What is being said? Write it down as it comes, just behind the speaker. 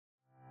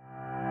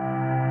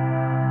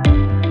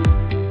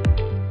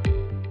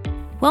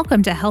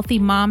Welcome to Healthy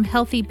Mom,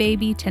 Healthy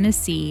Baby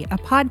Tennessee, a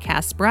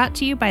podcast brought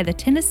to you by the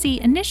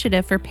Tennessee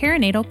Initiative for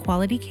Perinatal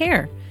Quality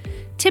Care.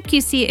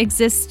 TIPQC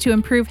exists to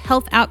improve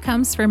health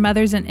outcomes for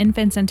mothers and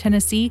infants in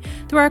Tennessee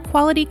through our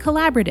quality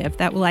collaborative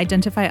that will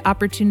identify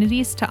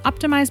opportunities to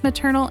optimize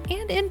maternal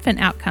and infant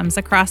outcomes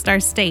across our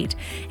state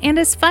and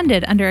is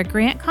funded under a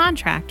grant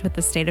contract with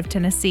the state of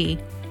Tennessee.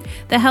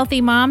 The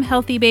Healthy Mom,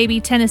 Healthy Baby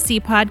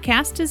Tennessee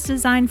podcast is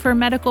designed for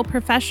medical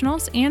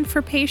professionals and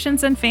for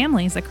patients and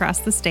families across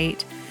the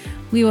state.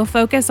 We will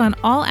focus on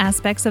all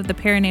aspects of the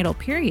perinatal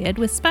period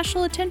with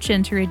special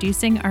attention to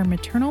reducing our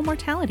maternal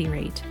mortality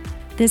rate.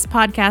 This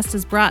podcast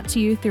is brought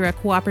to you through a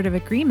cooperative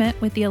agreement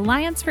with the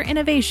Alliance for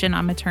Innovation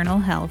on Maternal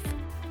Health.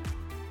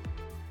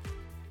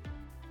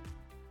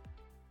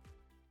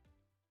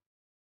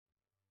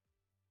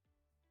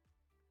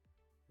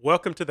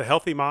 Welcome to the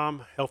Healthy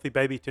Mom, Healthy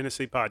Baby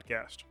Tennessee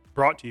podcast,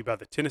 brought to you by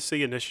the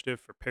Tennessee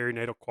Initiative for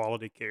Perinatal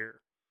Quality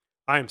Care.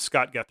 I am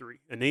Scott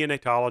Guthrie, a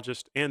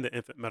neonatologist and the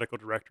infant medical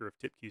director of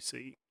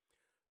TIPQC.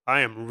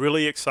 I am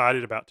really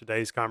excited about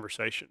today's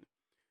conversation.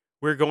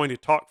 We're going to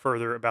talk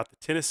further about the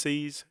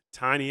Tennessee's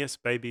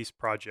Tiniest Babies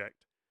Project.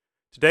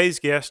 Today's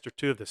guests are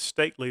two of the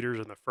state leaders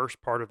in the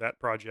first part of that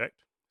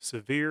project,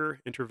 severe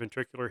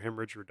intraventricular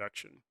hemorrhage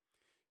reduction.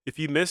 If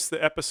you missed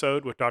the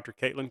episode with Dr.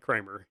 Caitlin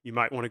Kramer, you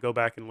might want to go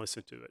back and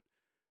listen to it.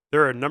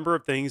 There are a number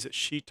of things that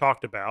she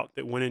talked about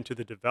that went into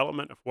the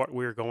development of what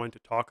we're going to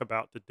talk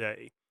about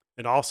today,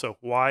 and also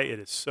why it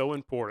is so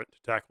important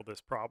to tackle this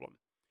problem.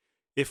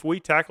 If we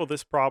tackle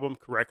this problem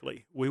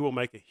correctly, we will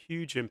make a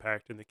huge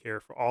impact in the care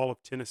for all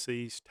of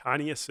Tennessee's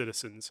tiniest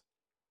citizens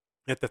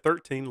at the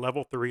 13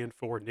 level 3 and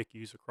 4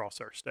 NICUs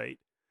across our state.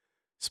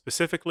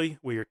 Specifically,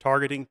 we are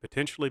targeting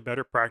potentially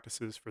better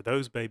practices for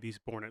those babies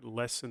born at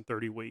less than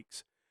 30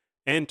 weeks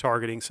and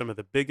targeting some of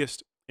the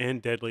biggest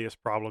and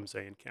deadliest problems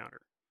they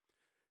encounter.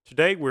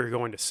 Today, we're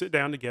going to sit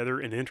down together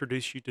and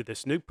introduce you to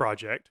this new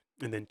project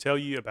and then tell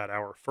you about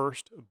our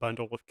first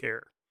bundle of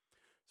care.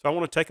 So I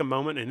want to take a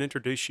moment and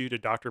introduce you to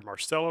Dr.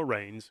 Marcelo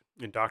Raines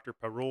and Dr.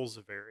 Parul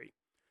Zaveri.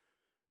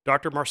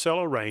 Dr.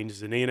 Marcelo Raines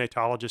is a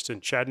neonatologist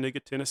in Chattanooga,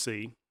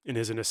 Tennessee, and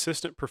is an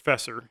assistant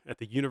professor at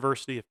the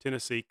University of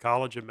Tennessee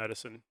College of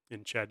Medicine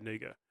in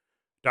Chattanooga.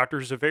 Dr.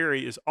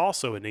 Zaveri is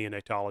also a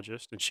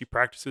neonatologist, and she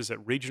practices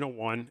at Regional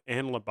 1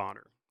 and Le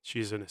Bonheur. She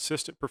is an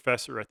assistant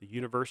professor at the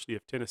University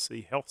of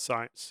Tennessee Health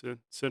Science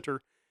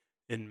Center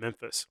in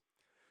Memphis.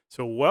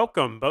 So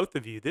welcome, both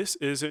of you. This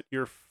isn't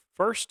your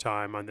first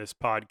time on this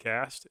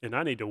podcast, and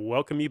I need to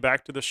welcome you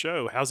back to the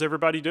show. How's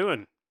everybody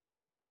doing?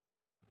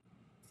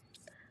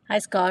 Hi,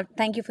 Scott.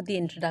 Thank you for the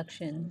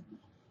introduction.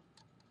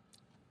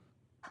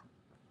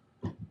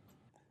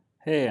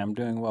 Hey, I'm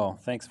doing well.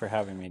 Thanks for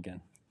having me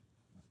again.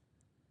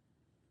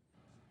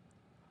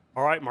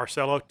 All right,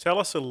 Marcelo, tell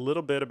us a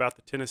little bit about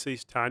the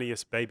Tennessee's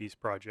Tiniest Babies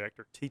Project,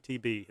 or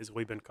TTB, as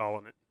we've been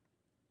calling it.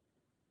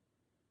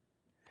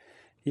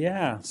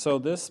 Yeah, so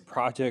this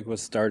project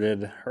was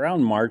started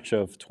around March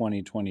of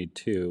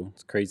 2022.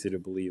 It's crazy to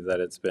believe that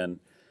it's been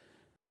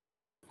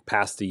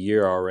past a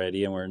year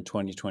already and we're in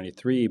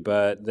 2023,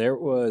 but there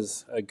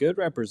was a good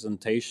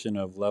representation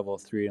of level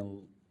 3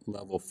 and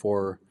level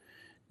 4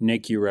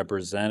 NICU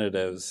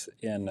representatives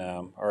in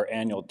our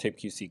annual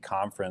TIPQC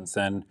conference.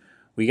 And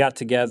we got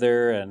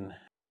together and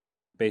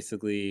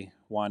basically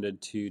wanted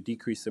to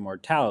decrease the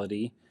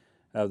mortality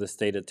of the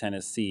state of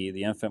Tennessee,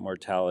 the infant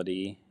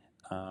mortality.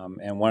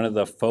 And one of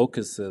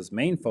the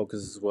main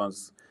focuses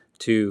was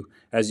to,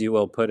 as you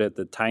will put it,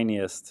 the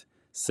tiniest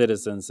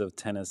citizens of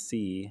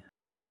Tennessee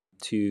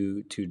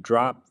to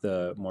drop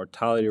the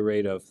mortality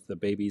rate of the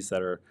babies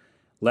that are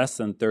less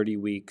than 30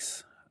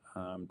 weeks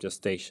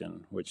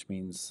gestation, which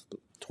means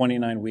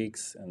 29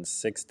 weeks and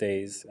 6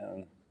 days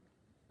and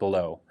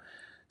below.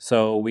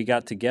 So we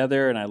got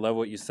together, and I love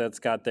what you said,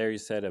 Scott, there. You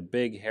said a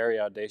big, hairy,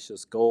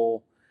 audacious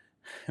goal,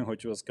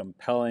 which was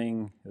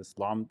compelling, this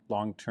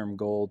long-term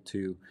goal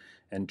to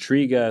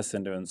intrigue us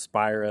and to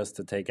inspire us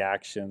to take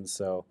action.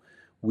 So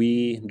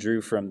we drew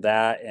from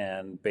that,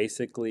 and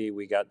basically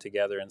we got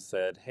together and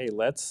said, hey,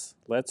 let's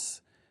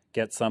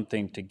get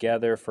something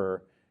together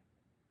for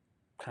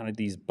kind of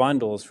these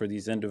bundles for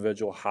these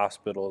individual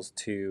hospitals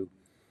to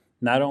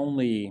not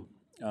only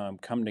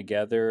come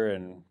together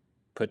and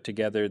put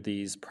together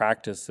these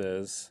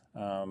practices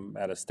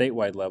at a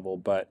statewide level,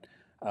 but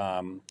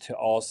to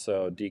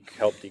also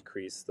help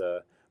decrease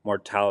the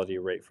mortality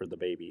rate for the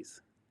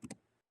babies.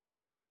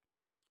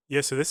 Yeah,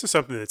 so this is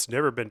something that's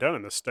never been done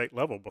at the state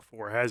level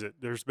before, has it?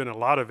 There's been a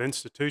lot of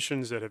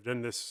institutions that have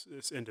done this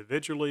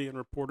individually and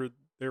reported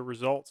their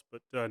results,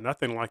 but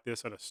nothing like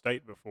this at a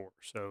state before.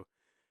 So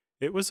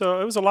it was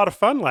a lot of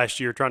fun last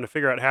year trying to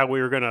figure out how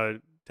we were going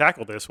to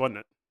tackle this, wasn't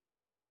it?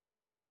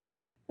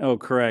 Oh,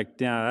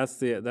 correct. Yeah,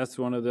 that's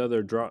one of the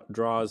other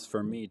draws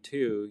for me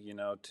too.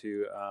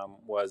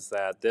 Was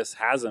that this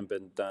hasn't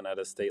been done at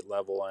a state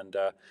level, and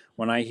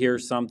when I hear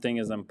something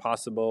is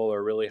impossible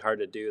or really hard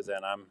to do, then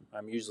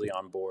I'm usually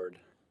on board.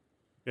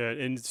 Yeah,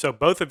 and so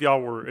both of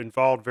y'all were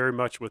involved very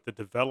much with the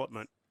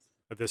development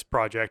of this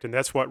project, and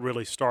that's what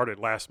really started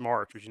last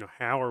March. Was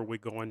how are we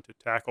going to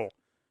tackle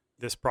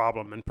this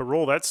problem. And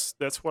Parul,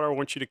 that's where I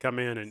want you to come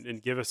in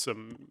and give us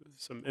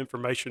some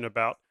information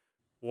about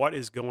what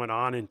is going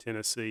on in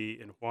Tennessee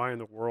and why in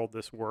the world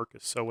this work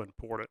is so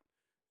important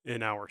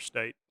in our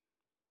state.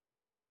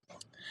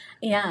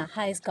 Yeah,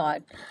 hi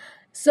Scott.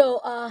 So,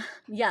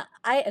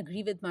 I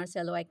agree with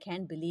Marcelo. I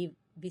can't believe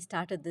we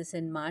started this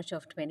in March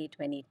of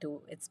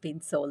 2022. It's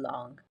been so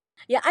long.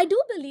 Yeah, I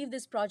do believe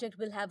this project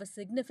will have a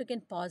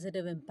significant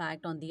positive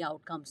impact on the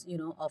outcomes,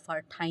 of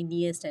our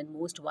tiniest and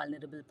most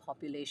vulnerable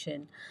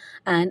population.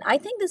 And I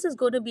think this is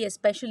going to be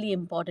especially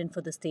important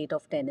for the state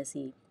of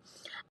Tennessee.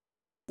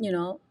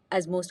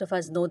 As most of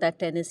us know, that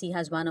Tennessee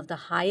has one of the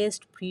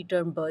highest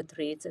preterm birth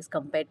rates as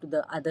compared to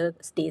the other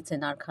states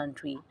in our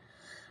country.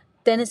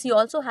 Tennessee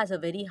also has a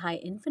very high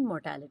infant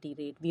mortality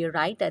rate. We are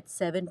right at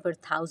 7 per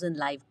thousand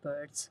live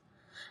births.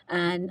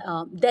 And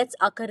deaths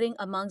occurring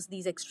amongst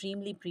these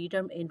extremely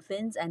preterm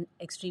infants and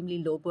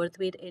extremely low birth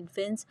weight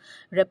infants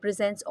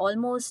represents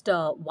almost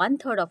one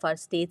third of our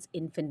state's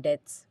infant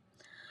deaths.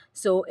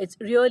 So it's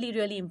really,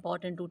 really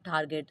important to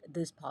target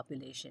this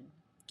population.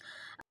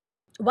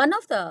 One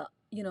of the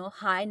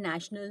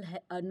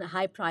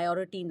high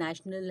priority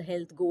national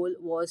health goal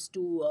was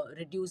to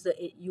reduce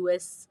the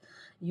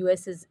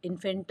US's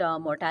infant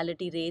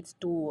mortality rates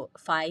to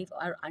 5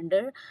 or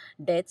under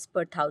deaths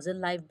per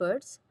thousand live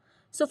births.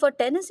 So for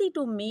Tennessee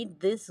to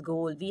meet this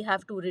goal, we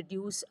have to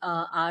reduce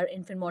our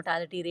infant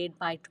mortality rate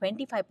by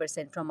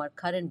 25% from our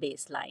current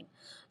baseline.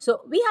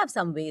 So we have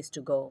some ways to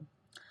go.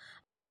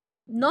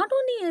 Not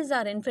only is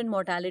our infant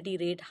mortality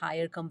rate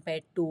higher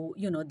compared to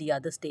the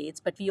other states,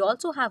 but we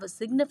also have a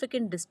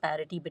significant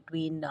disparity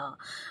between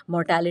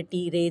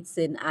mortality rates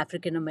in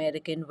African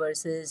American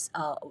versus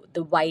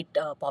the white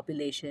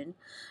population.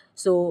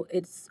 So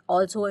it's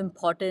also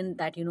important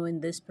that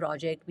in this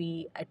project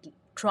we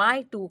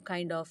try to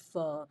kind of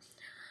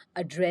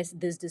address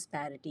this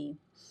disparity.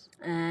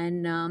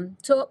 And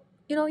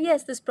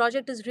yes, this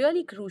project is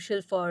really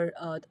crucial for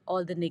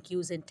all the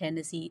NICUs in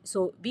Tennessee.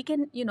 So we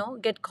can,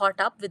 get caught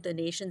up with the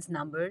nation's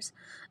numbers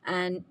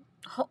and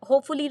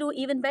hopefully do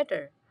even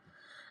better.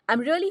 I'm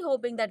really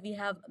hoping that we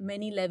have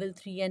many level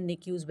 3 and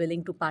NICUs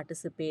willing to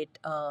participate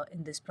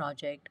in this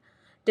project.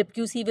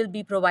 TIPQC will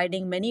be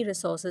providing many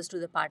resources to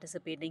the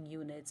participating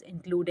units,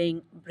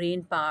 including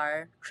brain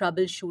power,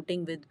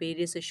 troubleshooting with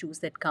various issues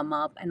that come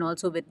up, and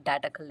also with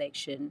data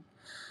collection.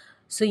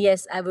 So,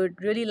 yes, I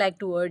would really like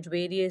to urge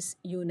various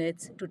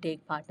units to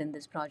take part in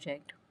this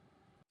project.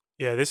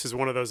 Yeah, this is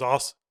one of those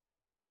awesome.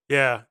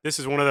 Yeah, this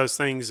is one of those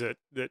things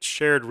that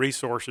shared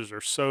resources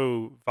are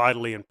so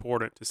vitally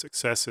important to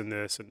success in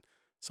this. And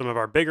some of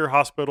our bigger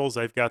hospitals,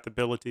 they've got the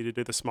ability to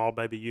do the small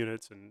baby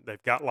units, and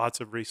they've got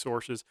lots of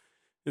resources.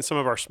 And some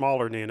of our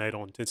smaller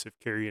neonatal intensive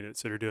care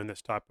units that are doing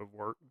this type of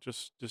work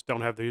just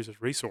don't have these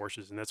as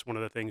resources. And that's one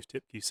of the things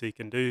TIPQC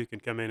can do. Can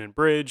come in and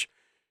bridge,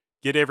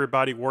 get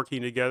everybody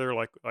working together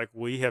like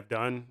we have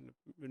done,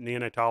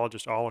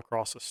 neonatologists all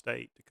across the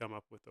state, to come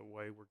up with a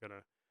way we're going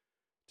to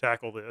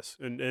tackle this.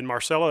 And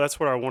Marcella, that's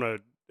where I want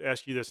to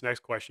ask you this next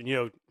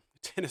question.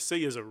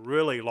 Tennessee is a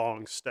really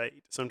long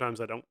state.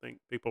 Sometimes I don't think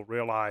people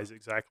realize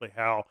exactly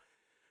how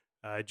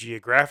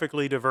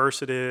geographically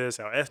diverse it is,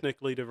 how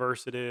ethnically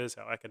diverse it is,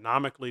 how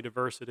economically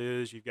diverse it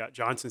is. You've got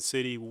Johnson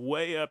City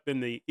way up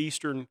in the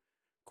eastern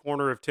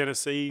corner of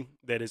Tennessee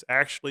that is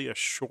actually a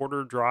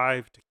shorter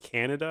drive to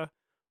Canada,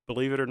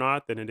 believe it or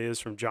not, than it is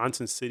from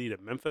Johnson City to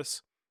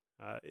Memphis.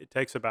 It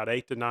takes about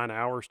 8 to 9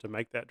 hours to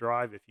make that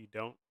drive if you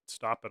don't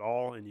stop at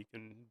all, and you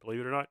can,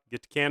 believe it or not,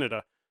 get to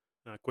Canada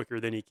quicker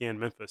than you can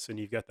Memphis. And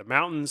you've got the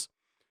mountains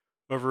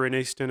over in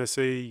East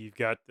Tennessee. You've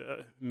got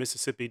the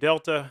Mississippi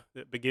Delta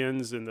that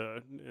begins in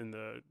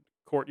the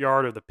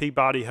courtyard of the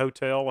Peabody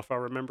Hotel, if I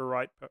remember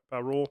right, by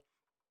rule.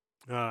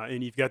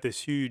 And you've got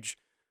this huge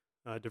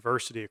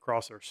diversity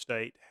across our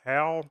state.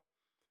 How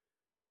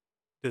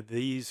do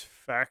these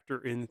factor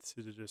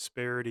into the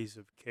disparities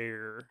of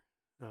care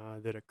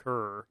that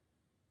occur,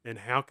 and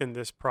how can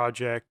this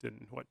project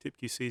and what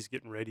TIPQC is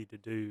getting ready to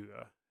do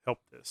help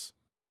this?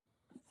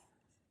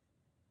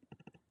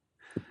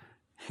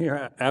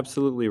 You're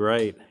absolutely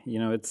right.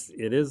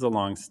 It is a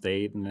long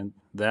state, and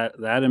that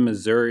in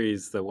Missouri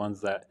is the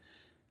ones that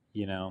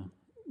you know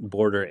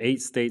border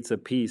 8 states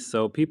apiece.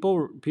 So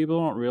people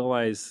don't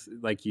realize,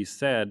 like you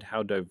said,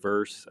 how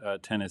diverse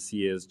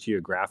Tennessee is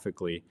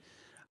geographically.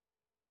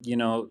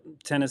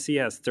 Tennessee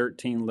has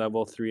 13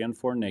 level 3 and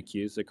 4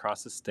 NICUs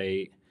across the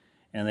state,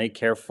 and they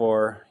care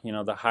for,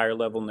 the higher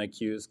level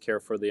NICUs care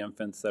for the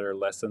infants that are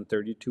less than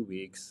 32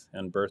 weeks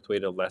and birth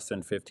weight of less than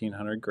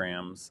 1,500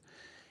 grams.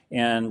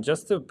 And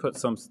just to put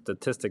some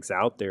statistics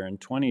out there, in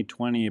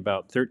 2020,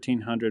 about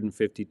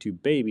 1,352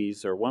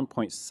 babies, or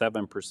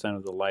 1.7%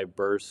 of the live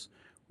births,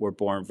 were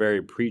born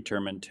very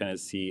preterm in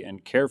Tennessee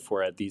and cared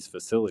for at these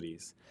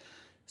facilities.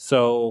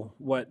 So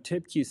what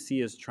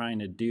TIPQC is trying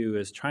to do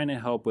is trying to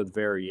help with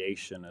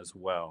variation as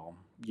well.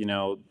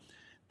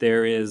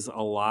 There is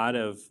a lot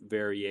of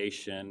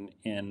variation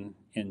in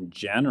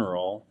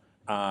general.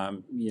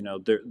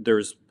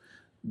 There's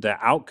the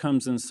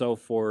outcomes and so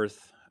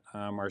forth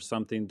are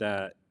something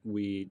that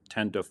we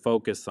tend to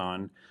focus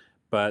on,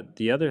 But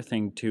the other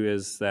thing too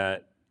is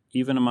that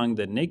even among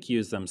the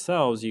NICUs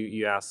themselves,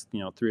 you ask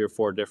 3 or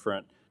 4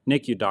 different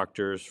NICU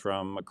doctors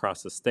from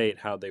across the state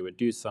how they would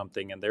do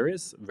something, and there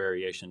is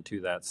variation to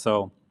that.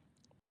 So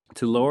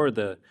to lower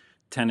the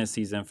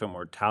Tennessee's infant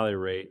mortality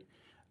rate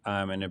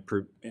and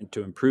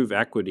to improve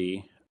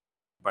equity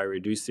by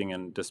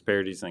reducing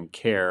disparities in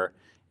care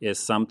is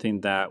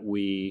something that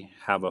we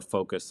have a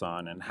focus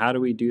on. And how do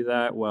we do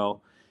that?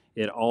 Well,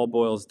 it all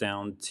boils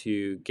down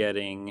to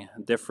getting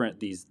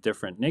these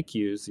different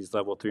NICUs, these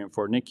level 3 and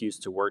 4 NICUs,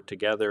 to work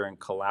together and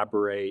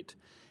collaborate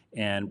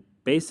and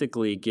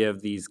basically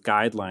give these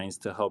guidelines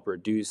to help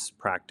reduce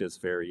practice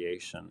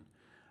variation.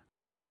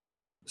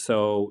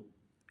 So,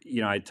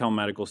 I tell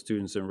medical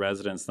students and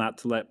residents not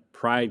to let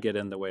pride get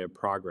in the way of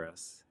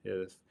progress.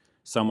 If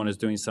someone is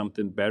doing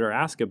something better,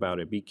 ask about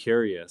it, be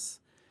curious,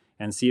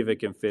 and see if it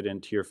can fit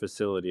into your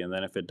facility. And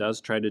then if it does,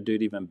 try to do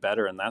it even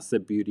better. And that's the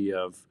beauty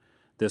of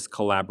this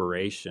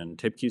collaboration.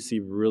 TIPQC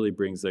really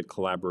brings a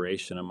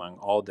collaboration among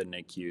all the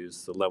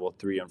NICUs, the level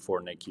 3 and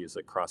 4 NICUs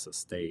across the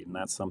state, and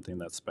that's something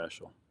that's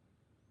special.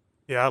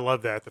 Yeah, I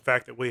love that. The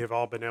fact that we have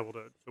all been able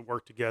to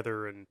work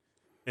together and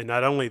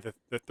not only the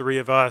 3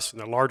 of us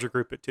and the larger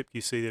group at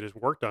TIPQC that has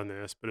worked on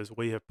this, but as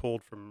we have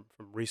pulled from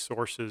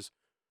resources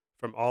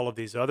from all of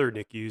these other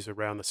NICUs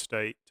around the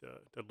state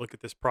to look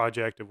at this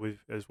project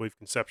as we've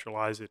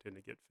conceptualized it and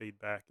to get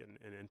feedback and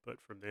input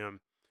from them.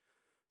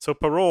 So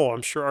Parul,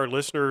 I'm sure our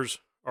listeners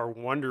are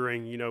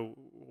wondering,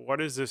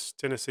 what is this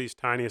Tennessee's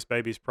Tiniest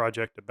Babies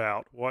project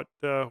about? What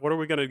are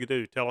we going to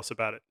do? Tell us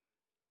about it.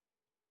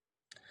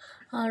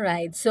 All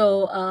right.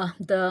 So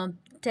the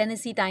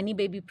Tennessee Tiny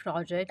Baby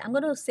Project, I'm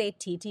going to say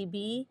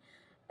TTB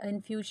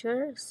in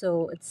future,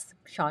 so it's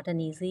short and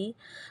easy.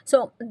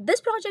 So this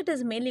project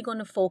is mainly going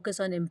to focus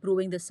on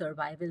improving the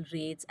survival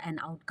rates and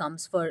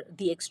outcomes for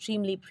the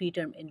extremely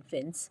preterm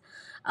infants.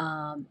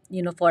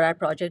 For our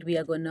project, we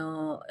are going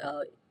to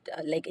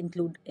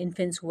include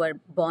infants who are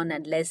born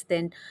at less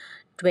than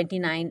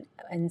 29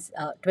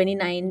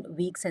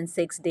 weeks and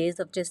 6 days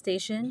of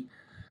gestation.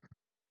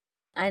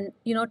 And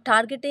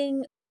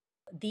targeting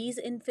these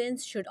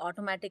infants should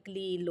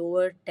automatically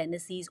lower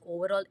Tennessee's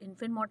overall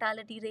infant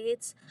mortality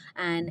rates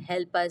and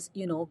help us,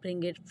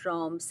 bring it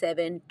from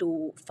 7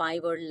 to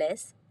 5 or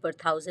less per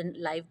thousand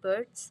live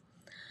births.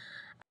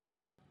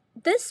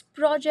 This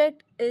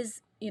project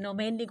is,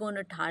 mainly going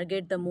to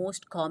target the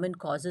most common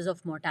causes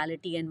of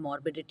mortality and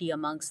morbidity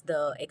amongst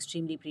the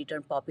extremely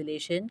preterm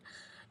population.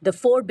 The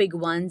 4 big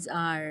ones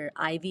are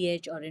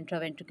IVH or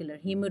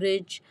intraventricular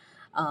hemorrhage,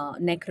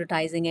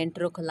 necrotizing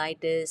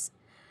enterocolitis,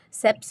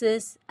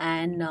 sepsis,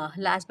 and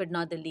last but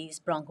not the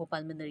least,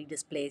 bronchopulmonary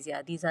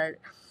dysplasia. These are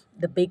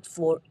the big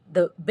four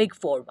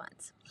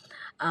ones.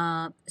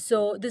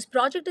 So this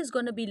project is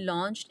going to be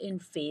launched in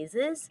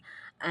phases,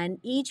 and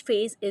each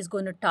phase is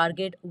going to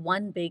target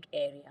one big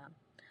area.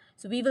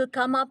 So we will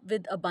come up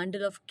with a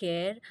bundle of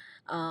care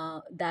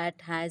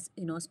that has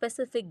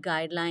specific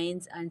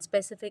guidelines and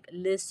specific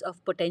lists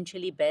of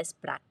potentially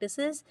best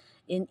practices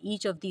in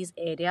each of these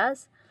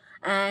areas.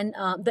 And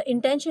the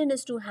intention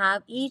is to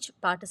have each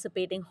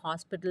participating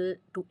hospital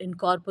to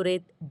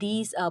incorporate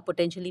these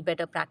potentially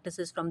better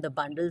practices from the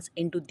bundles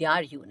into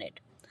their unit.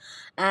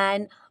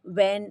 And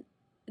when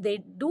they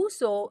do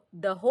so,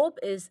 the hope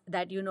is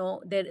that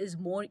there is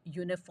more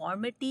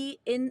uniformity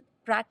in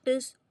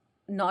practice,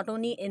 not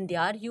only in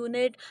their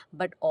unit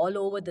but all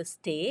over the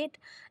state.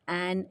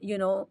 And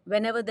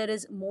whenever there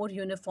is more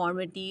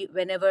uniformity,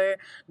 whenever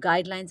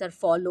guidelines are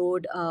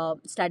followed,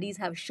 studies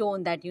have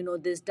shown that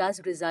this does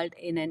result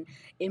in an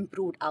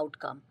improved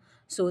outcome.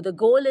 So the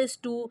goal is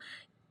to,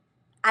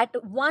 at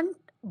one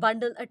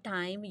bundle a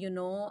time,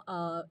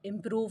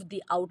 improve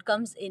the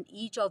outcomes in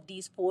each of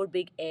these 4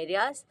 big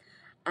areas.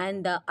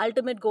 And the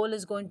ultimate goal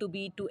is going to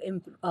be to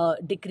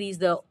decrease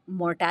the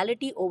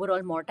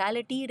overall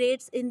mortality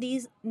rates in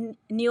these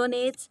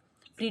neonates,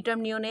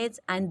 preterm neonates,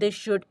 and this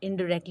should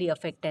indirectly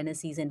affect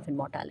Tennessee's infant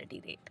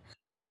mortality rate.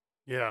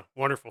 Yeah,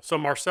 wonderful. So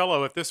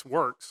Marcelo, if this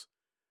works,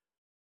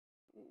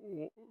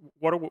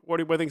 what do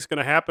you think is going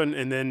to happen,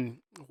 and then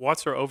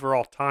what's our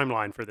overall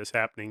timeline for this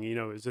happening?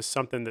 Is this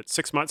something that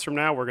 6 months from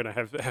now we're going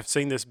to have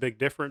seen this big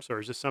difference, or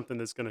is this something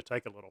that's going to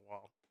take a little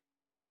while?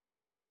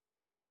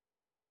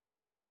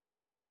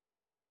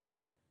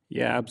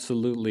 Yeah,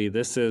 absolutely.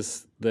 This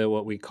is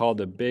what we call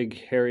the big,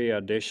 hairy,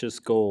 audacious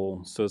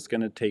goal. So it's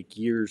going to take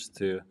years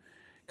to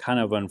kind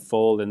of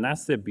unfold, and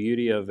that's the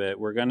beauty of it.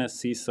 We're going to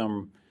see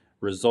some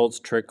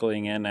results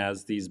trickling in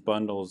as these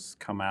bundles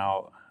come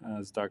out,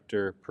 as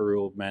Dr.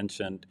 Parul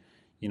mentioned.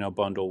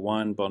 Bundle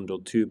 1, Bundle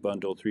 2,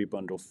 Bundle 3,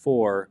 Bundle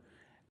 4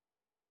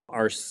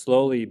 are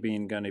slowly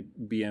going to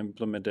be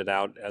implemented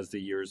out as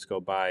the years go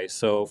by.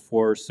 So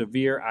for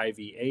severe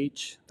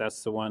IVH,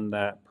 that's the one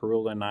that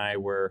Parul and I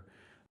were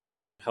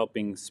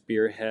helping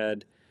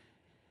spearhead.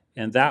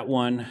 And that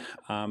one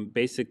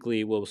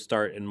basically will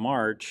start in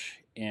March,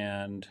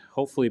 and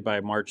hopefully by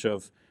March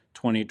of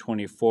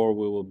 2024,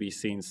 we will be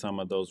seeing some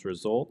of those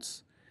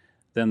results.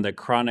 Then the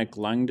chronic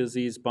lung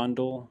disease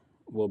bundle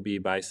will be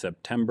by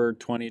September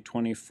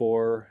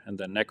 2024, and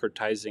the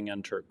necrotizing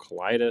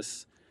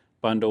enterocolitis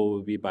bundle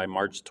will be by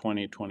March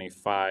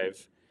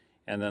 2025,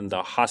 and then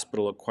the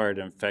hospital-acquired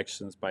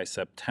infections by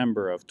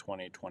September of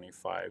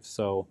 2025.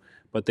 So,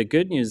 but the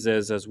good news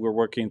is, as we're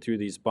working through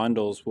these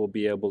bundles, we'll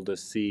be able to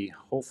see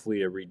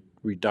hopefully a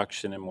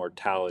reduction in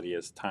mortality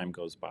as time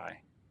goes by.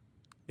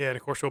 Yeah, and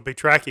of course we'll be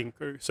tracking.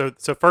 So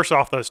first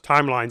off, those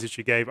timelines that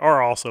you gave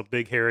are also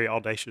big, hairy,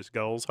 audacious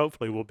goals.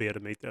 Hopefully, we'll be able to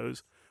meet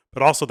those.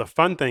 But also, the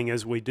fun thing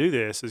as we do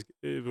this is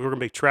we're going to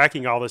be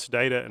tracking all this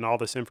data and all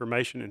this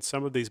information. And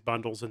some of these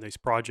bundles and these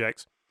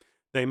projects,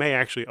 they may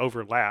actually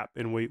overlap,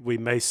 and we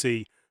may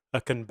see a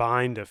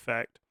combined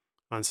effect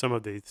on some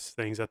of these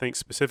things. I think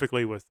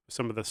specifically with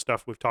some of the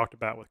stuff we've talked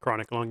about with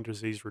chronic lung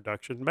disease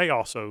reduction may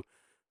also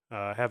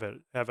have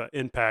an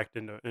impact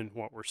in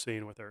what we're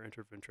seeing with our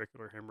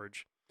interventricular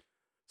hemorrhage.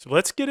 So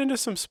let's get into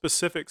some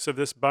specifics of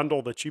this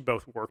bundle that you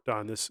both worked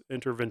on, this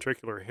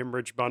interventricular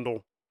hemorrhage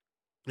bundle,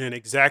 and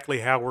exactly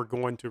how we're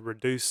going to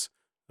reduce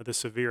the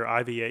severe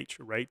IVH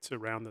rates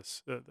around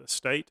the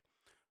state.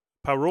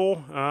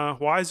 Parul,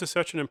 why is this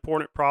such an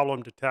important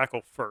problem to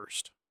tackle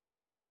first?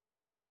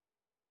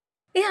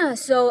 Yeah,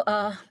 so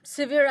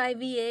severe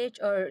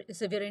IVH or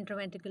severe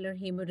intraventricular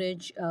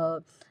hemorrhage,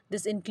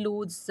 this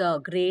includes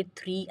grade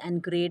 3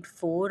 and grade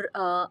 4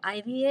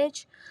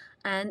 IVH.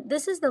 And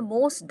this is the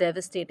most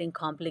devastating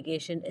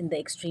complication in the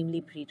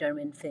extremely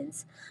preterm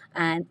infants.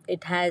 And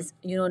it has,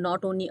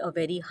 not only a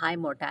very high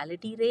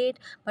mortality rate,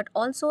 but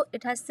also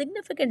it has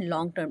significant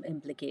long-term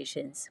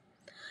implications.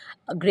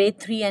 Grade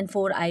 3 and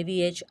 4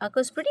 IVH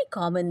occurs pretty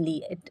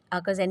commonly. It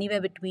occurs anywhere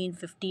between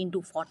 15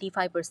 to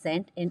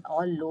 45% in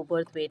all low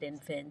birth weight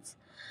infants.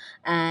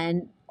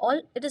 And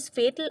it is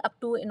fatal up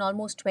to in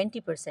almost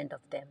 20% of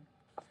them.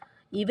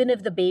 Even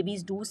if the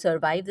babies do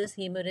survive this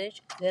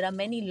hemorrhage, there are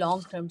many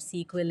long-term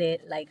sequelae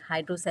like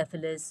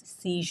hydrocephalus,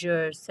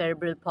 seizures,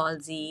 cerebral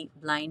palsy,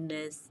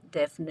 blindness,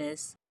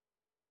 deafness.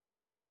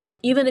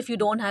 Even if you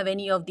don't have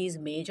any of these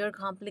major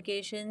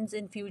complications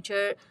in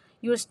future,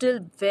 you're still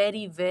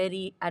very,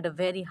 very at a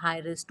very high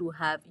risk to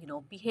have,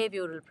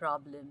 behavioral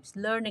problems,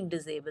 learning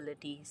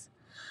disabilities.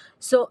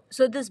 So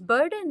this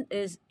burden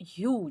is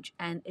huge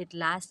and it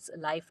lasts a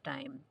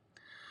lifetime.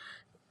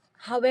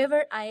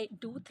 However, I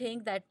do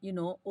think that,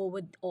 over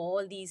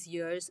all these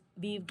years,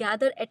 we've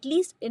gathered at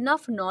least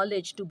enough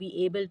knowledge to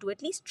be able to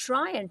at least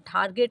try and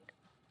target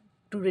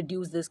to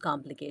reduce this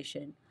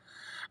complication.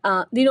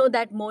 We know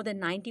that more than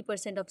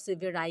 90% of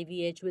severe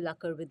IVH will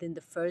occur within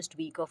the first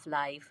week of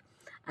life,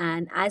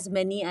 and as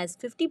many as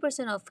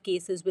 50% of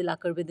cases will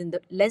occur within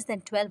the less than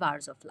 12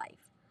 hours of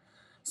life.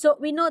 So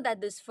we know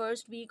that this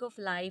first week of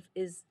life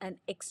is an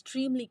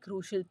extremely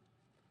crucial,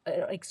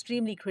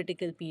 extremely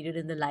critical period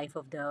in the life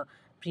of the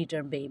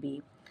preterm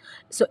baby.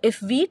 So if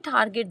we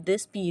target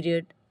this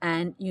period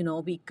and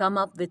we come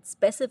up with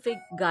specific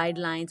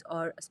guidelines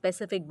or a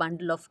specific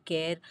bundle of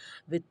care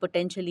with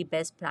potentially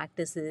best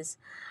practices,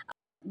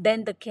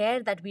 then the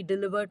care that we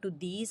deliver to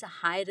these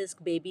high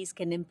risk babies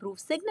can improve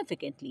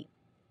significantly.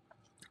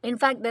 In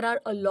fact, there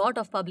are a lot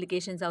of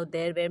publications out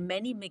there where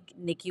many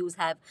NICUs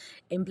have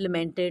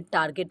implemented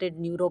targeted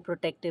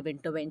neuroprotective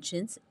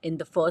interventions in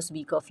the first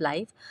week of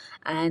life,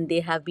 and they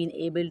have been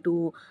able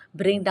to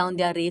bring down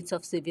their rates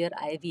of severe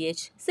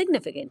IVH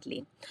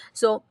significantly.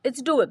 So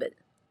it's doable.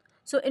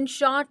 So, in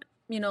short,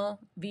 we know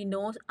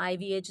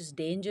IVH is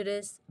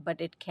dangerous, but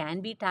it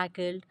can be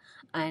tackled,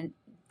 and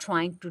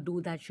trying to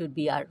do that should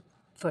be our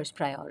first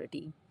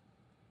priority.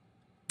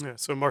 Yeah.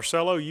 So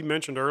Marcelo, you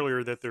mentioned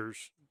earlier that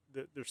there's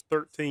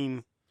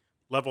 13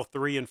 level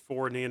 3 and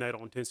 4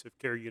 neonatal intensive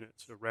care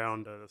units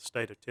around the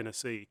state of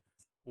Tennessee.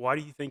 Why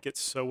do you think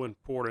it's so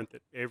important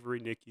that every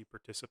NICU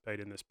participate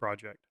in this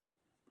project?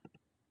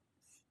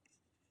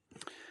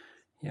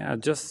 Yeah,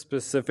 just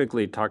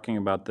specifically talking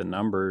about the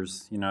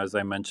numbers, as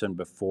I mentioned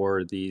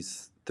before,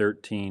 these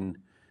 13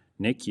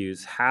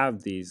 NICUs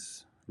have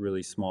these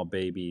really small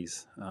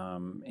babies.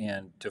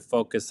 And to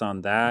focus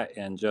on that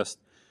and just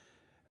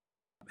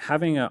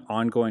having an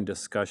ongoing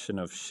discussion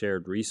of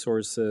shared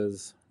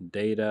resources,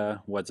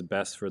 data, what's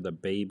best for the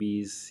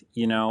babies,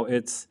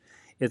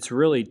 it's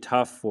really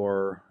tough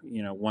for,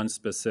 one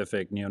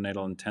specific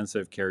neonatal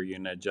intensive care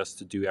unit just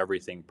to do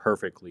everything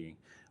perfectly.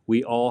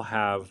 We all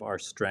have our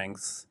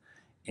strengths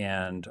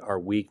and our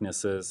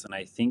weaknesses, and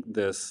I think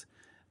this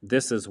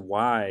is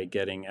why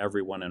getting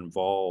everyone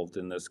involved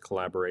in this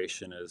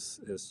collaboration is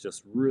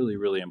just really,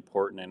 really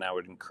important. And I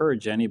would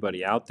encourage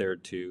anybody out there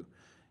to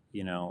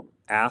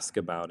ask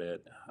about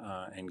it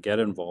and get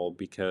involved,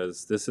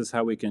 because this is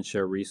how we can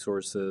share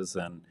resources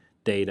and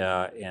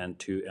data and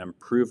to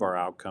improve our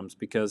outcomes.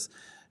 Because,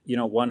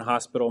 one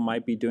hospital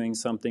might be doing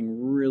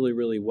something really,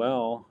 really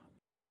well,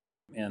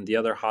 and the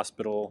other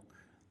hospital,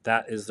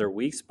 that is their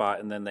weak spot,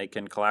 and then they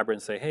can collaborate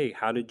and say, hey,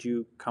 how did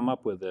you come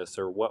up with this?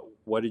 Or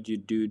what did you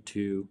do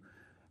to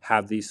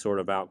have these sort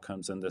of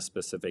outcomes in this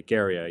specific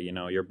area?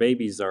 Your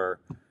babies are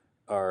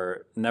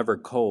are never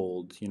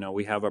cold. You know,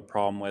 we have a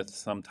problem with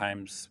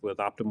sometimes with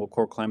optimal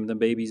core climate, the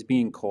babies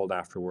being cold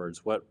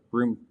afterwards. What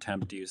room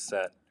temp do you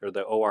set, or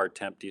the OR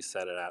temp do you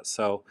set it at?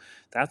 So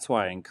that's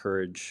why I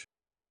encourage,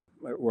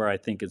 where I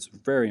think it's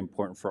very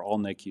important for all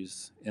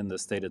NICUs in the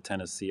state of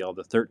Tennessee, all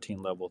the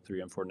 13 level 3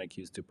 and 4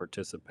 NICUs to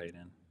participate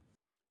in.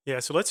 Yeah,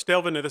 so let's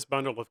delve into this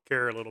bundle of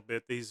care a little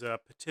bit. These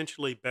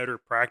potentially better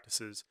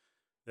practices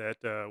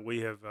that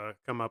we have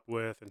come up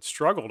with and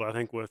struggled, I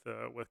think, with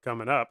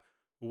coming up.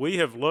 We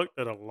have looked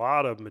at a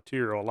lot of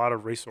material, a lot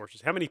of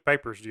resources. How many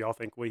papers do y'all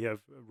think we have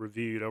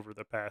reviewed over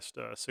the past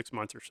 6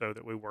 months or so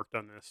that we worked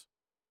on this?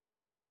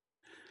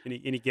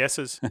 Any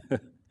guesses?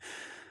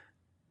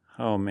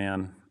 Oh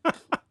man,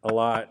 a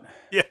lot.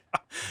 Yeah,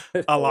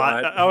 A a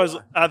lot.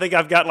 lot. I think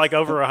I've got like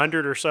over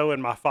 100 or so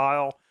in my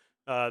file.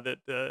 That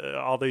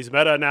all these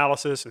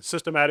meta-analysis and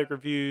systematic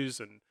reviews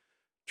and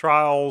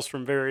trials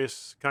from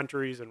various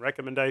countries and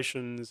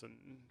recommendations and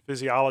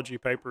physiology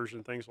papers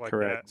and things like that.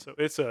 Correct. So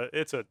it's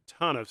a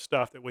ton of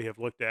stuff that we have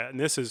looked at, and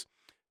this is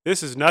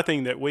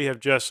nothing that we have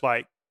just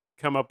like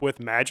come up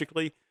with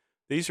magically.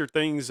 These are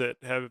things that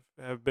have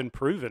been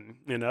proven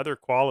in other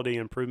quality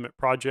improvement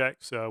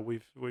projects.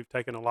 We've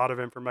taken a lot of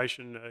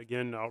information.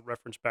 Again, I'll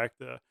reference back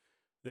the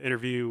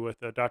interview with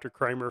Dr.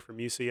 Kramer from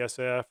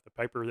UCSF, the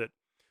paper that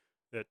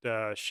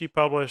she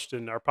published,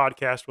 in our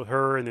podcast with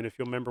her. And then, if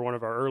you'll remember, one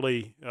of our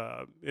early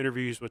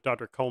interviews with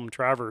Dr. Colm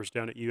Travers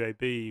down at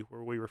UAB,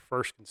 where we were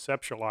first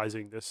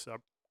conceptualizing this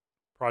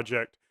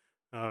project.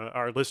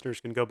 Our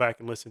listeners can go back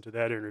and listen to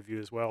that interview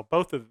as well.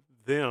 Both of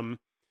them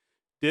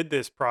did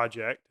this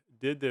project,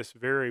 did this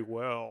very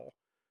well.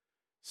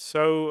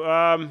 So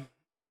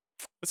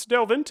let's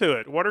delve into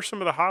it. What are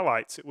some of the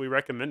highlights that we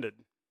recommended?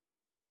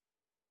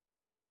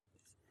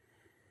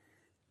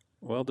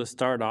 Well, to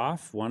start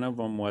off, one of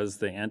them was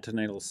the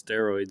antenatal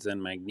steroids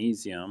and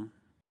magnesium.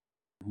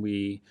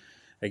 We,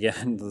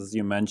 again, as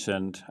you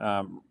mentioned,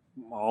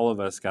 all of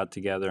us got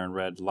together and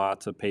read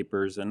lots of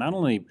papers, and not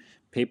only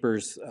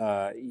papers,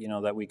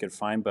 that we could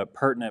find, but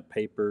pertinent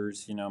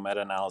papers,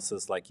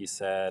 meta-analysis, like you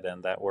said,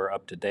 and that were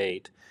up to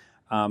date.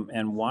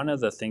 And one of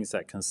the things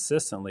that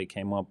consistently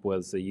came up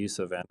was the use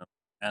of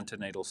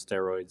antenatal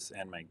steroids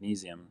and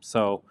magnesium.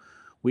 So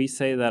we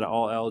say that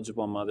all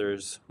eligible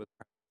mothers with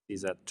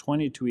pregnancies at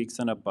 22 weeks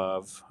and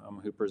above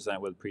who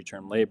present with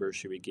preterm labor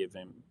should be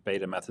given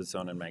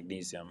betamethasone and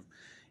magnesium.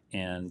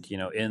 And,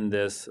 in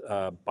this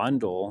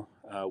bundle,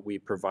 we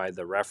provide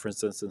the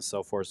references and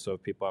so forth, so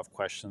if people have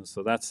questions.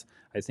 So that's,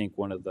 I think,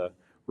 one of the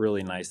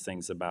really nice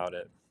things about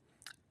it.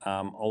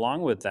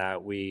 Along with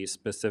that, we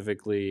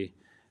specifically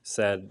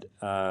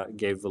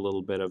gave a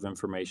little bit of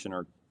information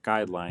or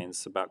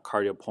guidelines about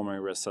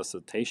cardiopulmonary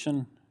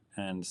resuscitation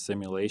and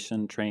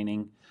simulation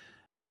training.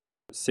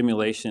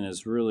 Simulation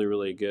is really,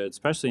 really good,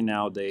 especially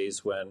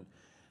nowadays when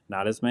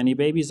not as many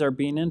babies are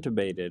being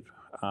intubated.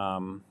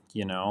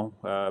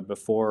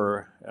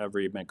 Before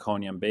every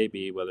meconium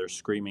baby, whether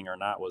screaming or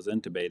not, was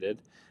intubated.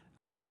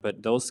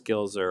 But those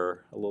skills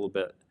are a little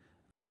bit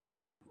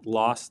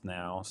lost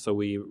now. So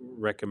we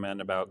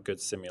recommend about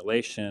good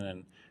simulation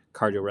and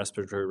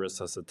cardiorespiratory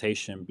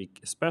resuscitation,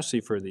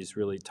 especially for these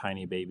really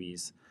tiny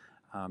babies,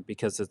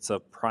 because it's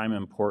of prime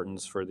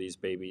importance for these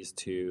babies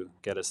to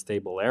get a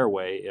stable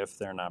airway if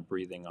they're not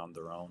breathing on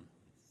their own.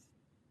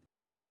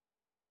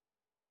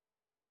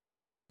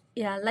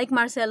 Yeah, like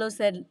Marcelo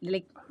said,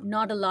 like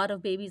not a lot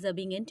of babies are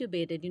being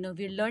intubated.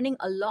 We're learning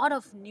a lot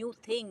of new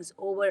things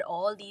over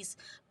all these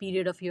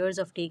period of years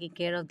of taking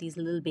care of these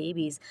little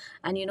babies.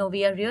 And,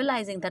 we are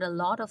realizing that a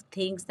lot of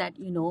things that,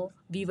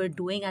 we were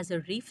doing as a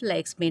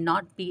reflex may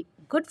not be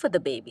good for the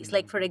babies.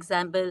 Like, for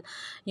example,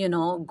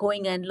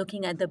 going and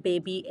looking at the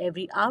baby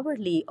every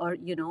hourly, or,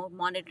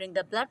 monitoring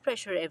the blood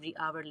pressure every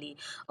hourly,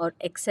 or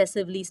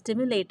excessively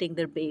stimulating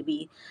their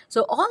baby.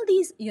 So all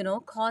these,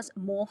 cause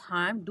more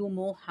harm, do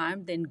more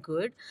harm than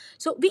good.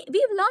 So we've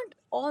learned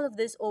all of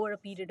this over a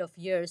period of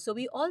years. So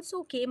we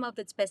also came up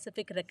with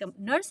specific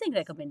nursing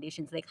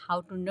recommendations, like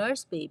how to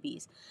nurse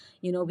babies.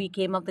 We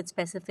came up with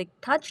specific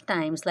touch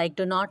times, like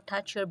do not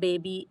touch your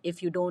baby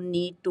if you don't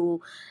need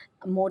to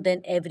more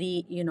than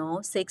every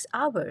 6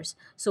 hours.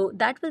 So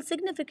that will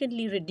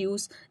significantly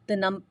reduce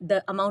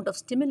the amount of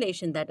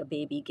stimulation that a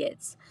baby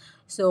gets.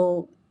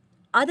 So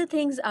other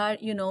things are,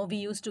 we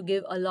used to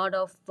give a lot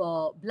of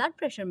blood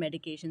pressure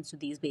medications to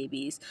these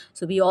babies.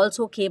 So we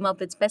also came up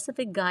with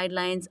specific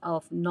guidelines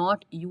of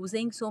not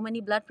using so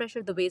many blood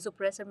pressure, the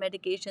vasopressor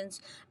medications,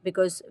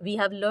 because we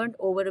have learned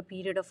over a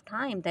period of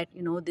time that,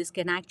 this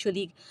can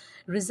actually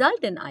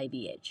result in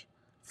IVH.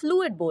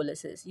 Fluid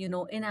boluses,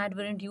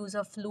 inadvertent use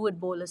of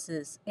fluid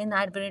boluses,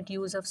 inadvertent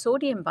use of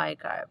sodium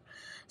bicarb.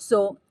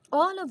 So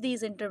all of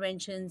these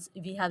interventions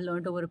we have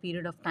learned over a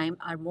period of time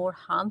are more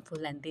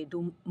harmful, and they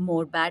do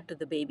more bad to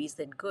the babies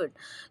than good.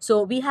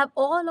 So we have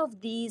all of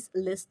these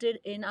listed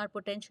in our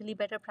potentially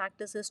better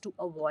practices to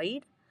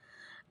avoid.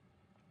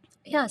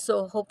 Yeah,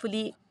 so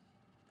hopefully,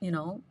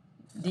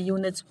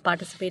 the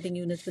participating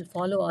units will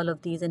follow all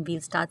of these, and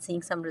we'll start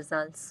seeing some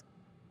results.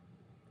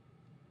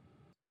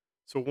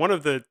 So one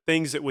of the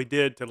things that we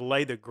did to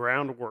lay the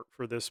groundwork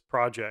for this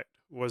project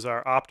was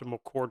our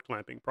optimal cord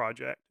clamping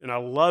project. And I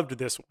loved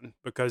this one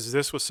because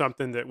this was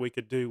something that we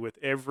could do with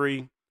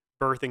every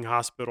birthing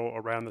hospital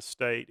around the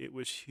state. It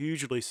was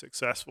hugely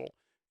successful.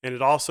 And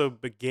it also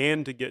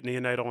began to get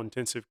neonatal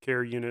intensive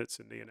care units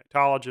and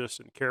neonatologists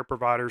and care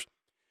providers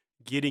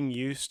getting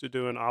used to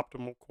doing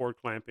optimal cord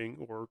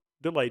clamping or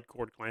delayed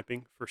cord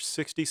clamping for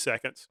 60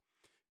 seconds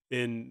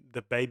in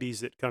the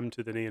babies that come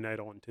to the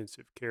neonatal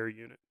intensive care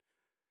unit.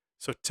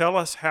 So tell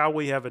us how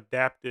we have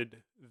adapted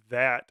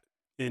that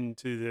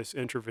into this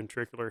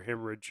intraventricular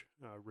hemorrhage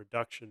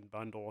reduction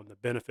bundle and the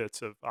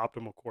benefits of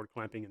optimal cord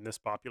clamping in this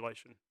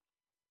population.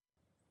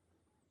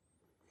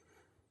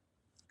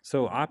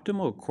 So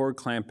optimal cord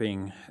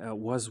clamping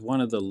was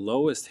one of the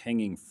lowest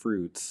hanging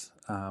fruits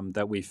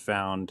that we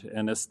found,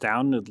 and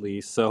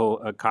astoundingly so,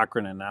 a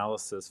Cochrane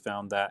analysis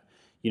found that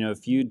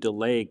if you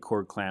delay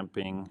cord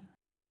clamping,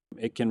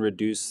 it can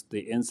reduce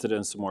the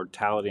incidence of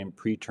mortality in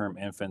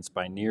preterm infants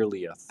by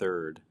nearly a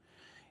third.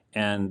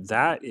 And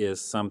that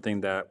is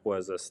something that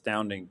was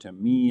astounding to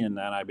me, and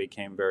then I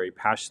became very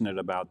passionate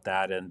about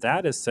that. And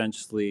that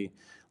essentially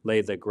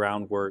laid the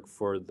groundwork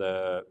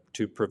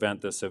to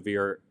prevent the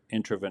severe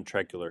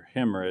intraventricular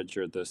hemorrhage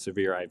or the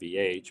severe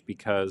IVH,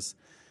 because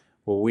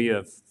what we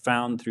have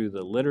found through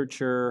the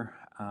literature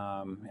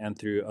and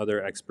through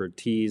other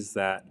expertise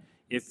that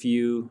if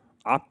you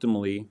do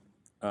optimal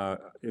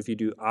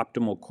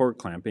cord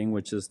clamping,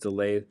 which is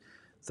delay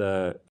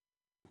the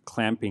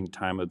clamping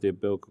time of the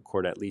umbilical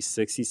cord at least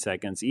 60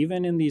 seconds,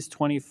 even in these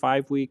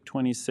 25-week,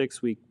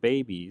 26-week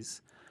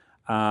babies,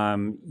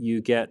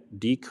 you get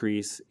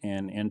decrease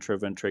in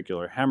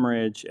intraventricular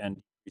hemorrhage and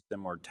decrease in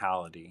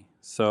mortality.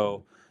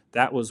 So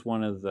that was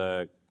one of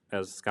the,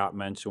 as Scott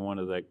mentioned, one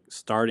of the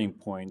starting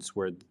points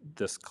where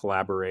this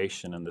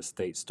collaboration in the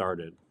state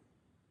started.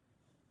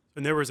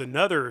 And there was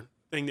another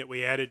thing that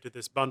we added to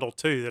this bundle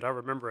too that I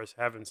remember us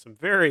having some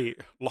very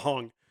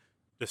long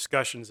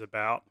discussions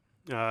about.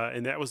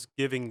 And that was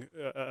giving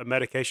a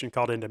medication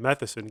called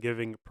indomethacin,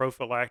 giving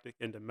prophylactic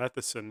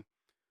indomethacin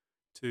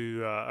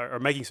or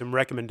making some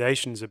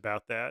recommendations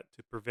about that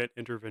to prevent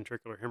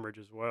intraventricular hemorrhage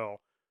as well.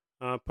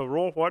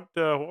 Parul, what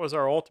was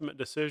our ultimate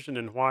decision,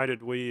 and why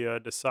did we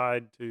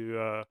decide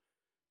to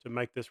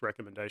make this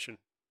recommendation?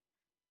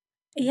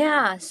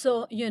 Yeah,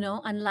 so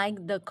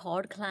unlike the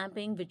cord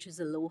clamping, which is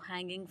a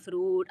low-hanging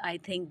fruit, I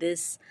think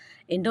this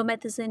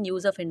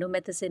use of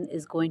indomethacin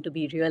is going to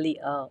be really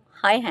a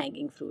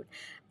high-hanging fruit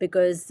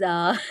because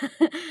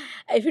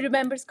if you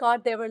remember,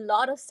 Scott, there were a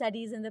lot of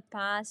studies in the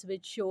past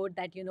which showed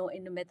that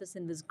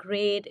indomethacin was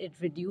great, it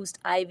reduced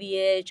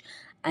IVH,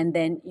 and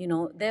then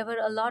there were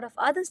a lot of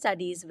other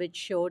studies which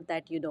showed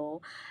that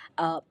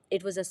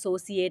it was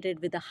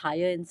associated with a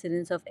higher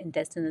incidence of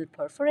intestinal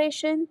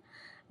perforation.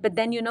 But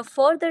then,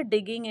 further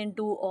digging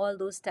into all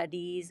those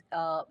studies,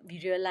 we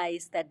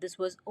realized that this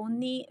was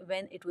only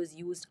when it was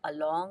used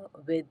along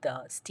with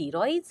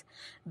steroids,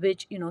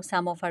 which,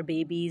 some of our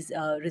babies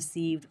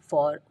received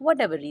for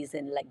whatever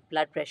reason, like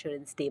blood pressure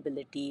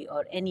instability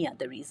or any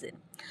other reason.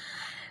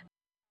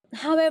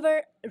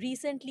 However,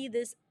 recently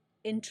this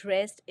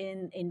interest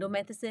in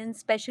indomethacin,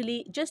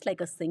 especially just like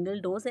a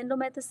single dose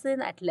indomethacin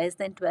at less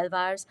than 12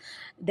 hours,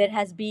 there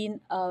has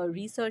been a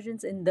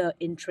resurgence in the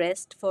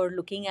interest for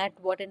looking at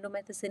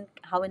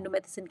how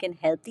indomethacin can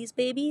help these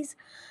babies.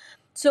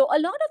 So a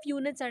lot of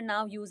units are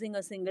now using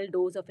a single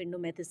dose of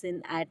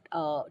indomethacin at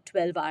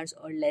 12 hours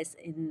or less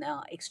in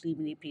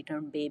extremely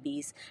preterm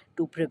babies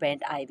to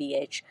prevent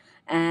IVH.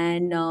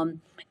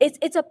 And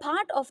it's a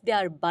part of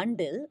their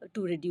bundle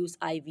to reduce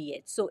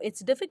IVH. So it's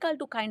difficult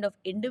to kind of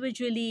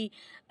individually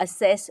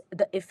assess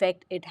the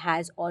effect it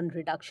has on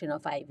reduction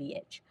of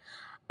IVH.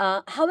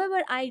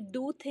 However, I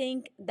do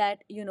think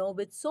that,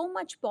 with so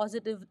much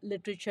positive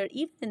literature,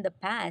 even in the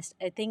past,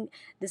 I think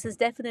this is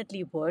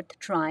definitely worth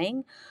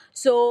trying.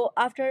 So,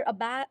 after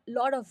a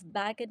lot of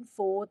back and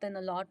forth and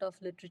a lot of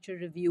literature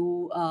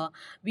review,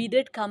 we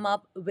did come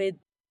up with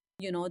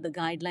the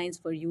guidelines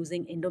for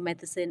using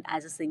indomethacin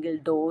as a single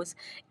dose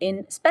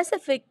in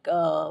specific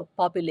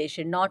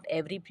population, not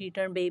every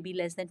preterm baby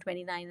less than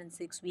 29 and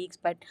 6 weeks,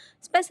 but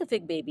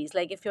specific babies.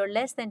 Like if you're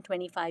less than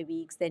 25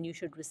 weeks, then you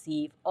should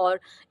receive,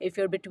 or if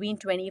you're between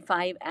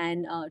 25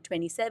 and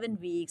 27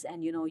 weeks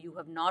and you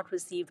have not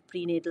received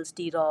prenatal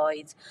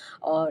steroids,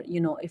 or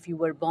if you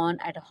were born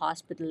at a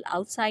hospital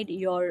outside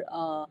your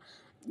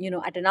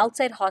at an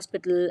outside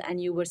hospital and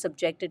you were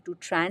subjected to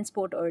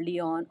transport early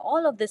on,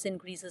 all of this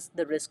increases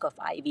the risk of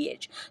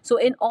IVH. So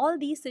in all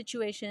these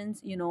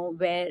situations,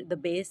 where the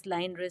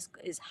baseline risk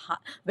is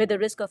where the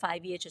risk of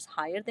IVH is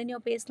higher than your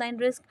baseline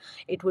risk,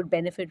 it would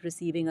benefit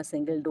receiving a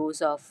single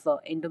dose of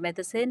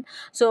indomethacin.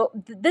 So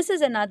this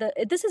is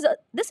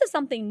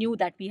something new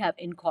that we have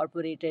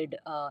incorporated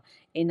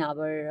in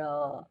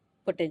our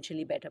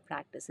potentially better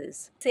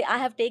practices. Say, I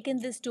have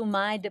taken this to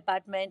my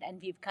department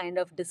and we've kind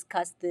of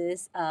discussed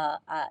this.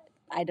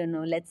 I don't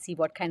know. Let's see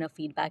what kind of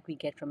feedback we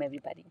get from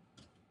everybody.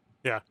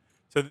 Yeah.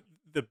 So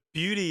the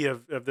beauty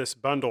of this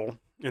bundle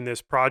in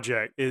this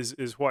project is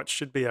what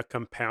should be a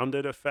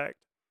compounded effect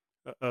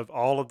of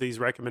all of these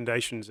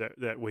recommendations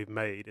that we've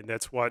made. And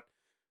that's what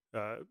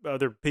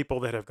other people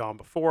that have gone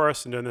before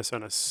us and done this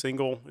on a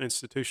single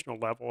institutional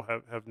level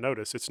have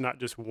noticed it's not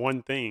just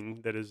one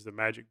thing that is the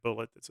magic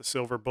bullet, that's a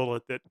silver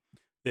bullet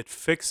that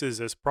fixes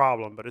this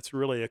problem, but it's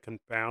really a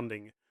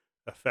confounding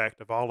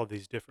effect of all of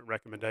these different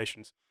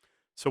recommendations.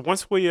 So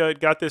once we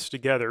got this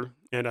together,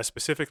 and I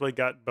specifically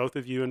got both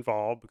of you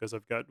involved because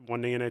I've got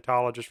one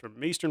neonatologist from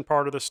the eastern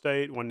part of the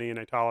state, one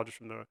neonatologist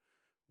from the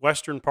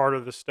western part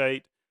of the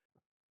state,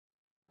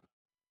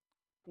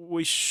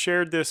 we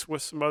shared this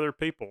with some other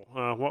people.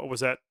 What was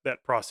that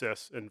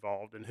process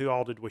involved, and who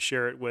all did we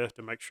share it with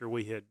to make sure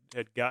we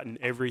had gotten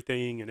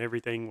everything, and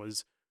everything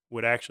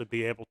would actually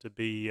be able to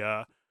be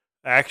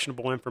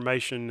actionable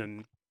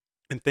information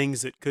and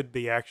things that could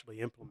be actually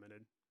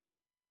implemented.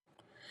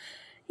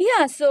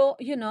 Yeah, so,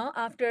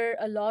 after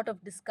a lot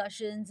of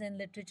discussions and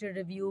literature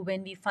review,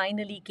 when we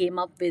finally came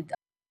up with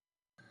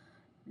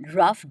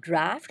rough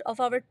draft of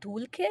our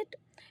toolkit,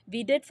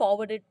 we did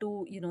forward it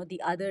to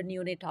the other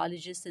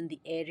neonatologists in the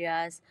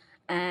areas,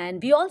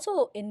 and we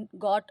also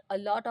got a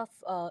lot of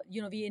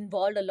we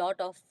involved a lot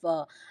of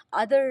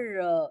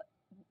other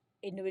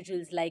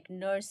individuals like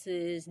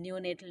nurses,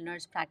 neonatal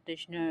nurse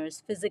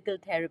practitioners, physical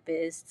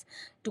therapists,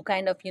 to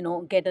kind of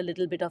get a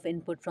little bit of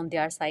input from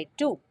their side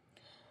too.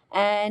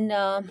 And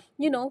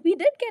we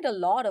did get a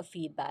lot of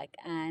feedback,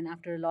 and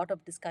after a lot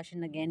of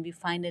discussion, again, we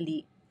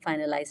finally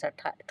finalized our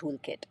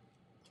toolkit.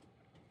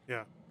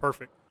 Yeah,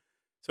 perfect.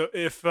 So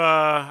if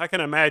I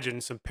can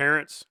imagine some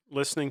parents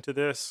listening to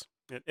this,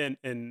 and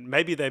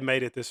maybe they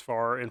made it this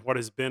far in what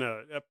has been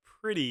a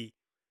pretty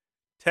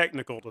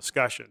technical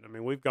discussion. I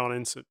mean, we've gone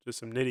into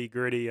some nitty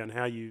gritty on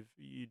how you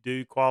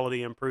do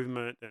quality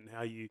improvement and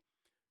how you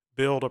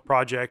build a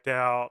project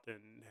out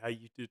and how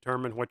you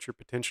determine what your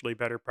potentially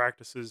better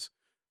practices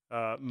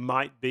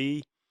might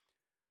be.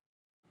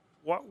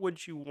 What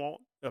would you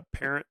want a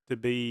parent to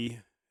be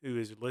who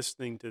is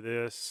listening to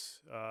this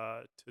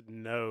to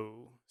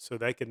know so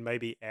they can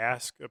maybe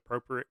ask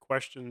appropriate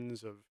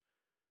questions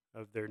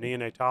of their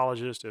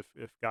neonatologist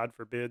if God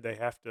forbid they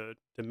have to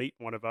meet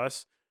one of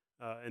us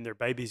and their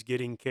baby's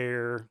getting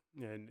care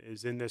and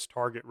is in this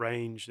target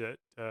range that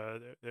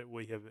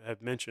we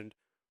have mentioned?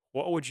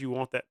 What would you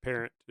want that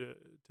parent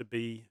to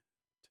be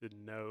to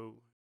know?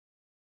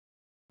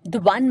 The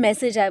one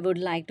message I would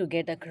like to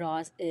get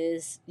across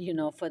is,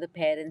 for the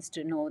parents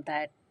to know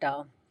that,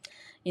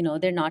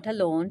 they're not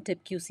alone.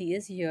 TIPQC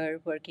is here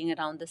working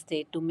around the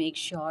state to make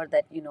sure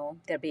that,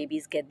 their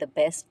babies get the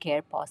best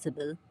care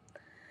possible.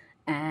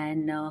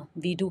 And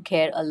we do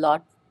care a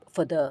lot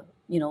for the,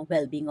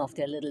 well being of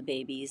their little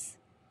babies.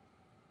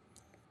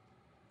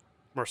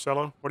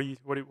 Marcelo, what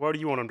do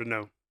you want them to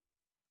know?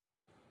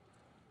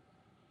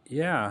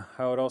 Yeah,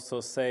 I would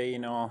also say,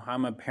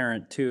 I'm a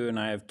parent too, and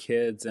I have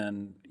kids,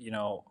 and,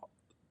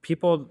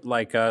 people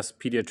like us,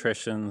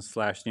 pediatricians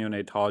slash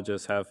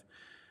neonatologists, have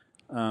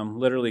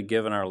literally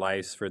given our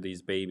lives for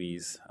these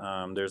babies.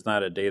 There's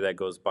not a day that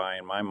goes by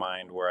in my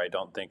mind where I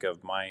don't think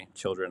of my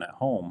children at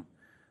home.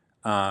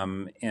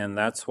 And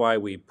that's why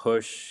we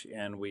push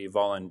and we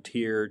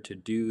volunteer to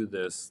do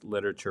this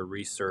literature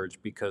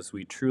research, because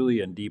we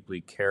truly and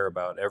deeply care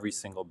about every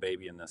single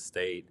baby in the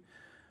state.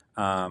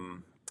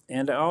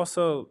 And I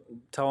also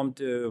tell them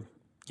to,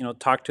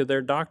 talk to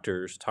their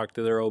doctors, talk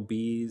to their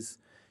OBs,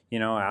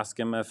 ask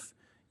them if,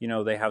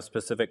 they have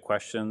specific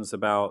questions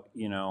about,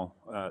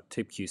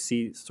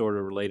 TIPQC sort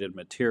of related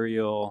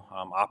material,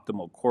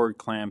 optimal cord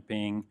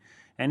clamping,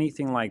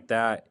 anything like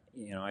that.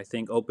 I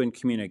think open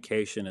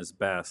communication is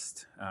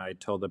best. I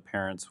tell the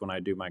parents when I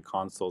do my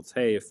consults,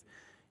 hey, if,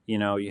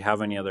 you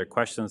have any other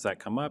questions that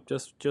come up,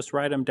 just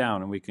write them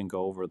down and we can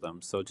go over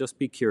them. So just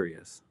be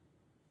curious.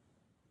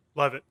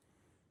 Love it.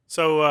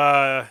 So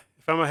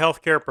if I'm a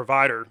healthcare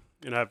provider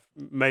and I've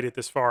made it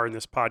this far in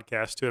this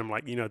podcast too, I'm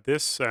like,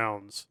 this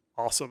sounds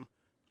awesome.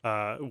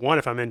 One,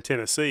 if I'm in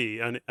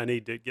Tennessee, I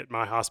need to get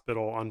my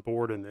hospital on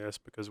board in this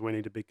because we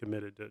need to be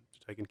committed to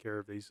taking care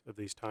of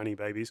these tiny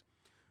babies.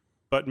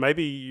 But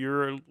maybe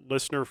you're a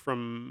listener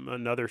from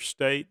another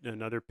state,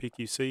 another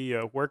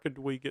PQC. Where could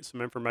we get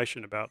some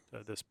information about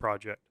this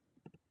project?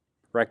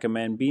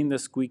 Recommend being the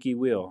squeaky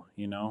wheel.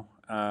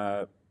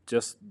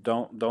 Just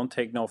don't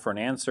take no for an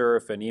answer.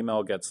 If an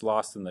email gets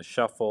lost in the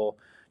shuffle,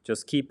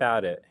 just keep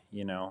at it,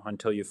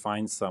 until you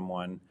find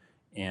someone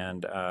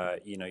and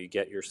you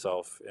get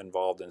yourself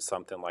involved in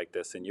something like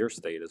this in your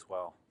state as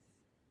well.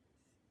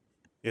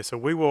 Yeah, so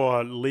we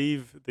will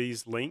leave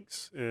these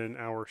links in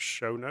our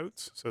show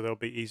notes so they'll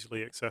be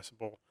easily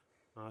accessible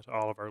to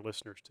all of our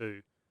listeners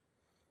too.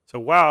 So,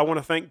 wow, I want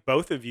to thank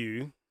both of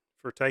you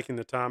for taking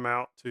the time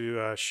out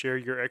to share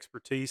your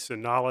expertise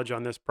and knowledge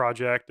on this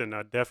project. And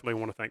I definitely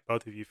want to thank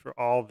both of you for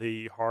all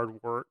the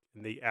hard work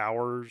and the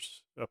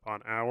hours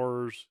upon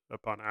hours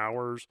upon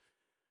hours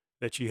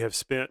that you have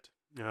spent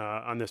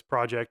on this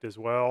project as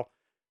well.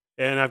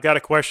 And I've got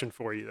a question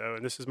for you, though,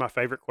 and this is my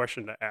favorite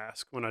question to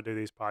ask when I do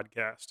these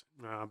podcasts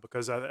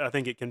because I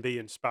think it can be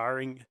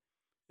inspiring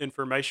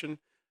information.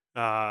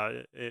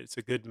 It's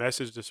a good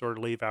message to sort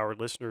of leave our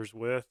listeners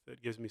with.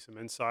 It gives me some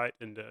insight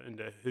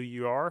into who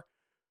you are.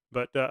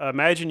 But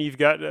imagine you've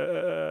got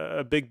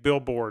a big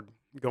billboard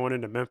going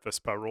into Memphis,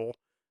 Parul,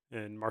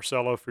 and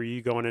Marcelo, for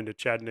you going into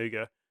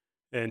Chattanooga,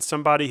 and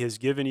somebody has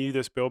given you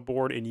this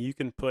billboard, and you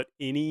can put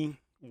any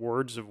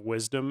words of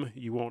wisdom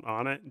you want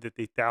on it that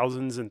the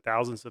thousands and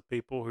thousands of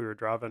people who are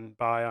driving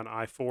by on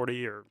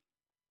I-40 or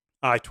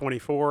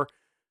I-24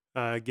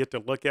 get to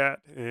look at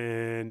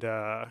and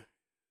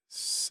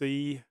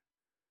see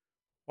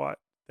what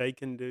they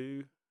can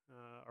do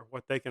or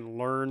what they can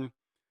learn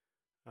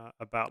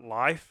about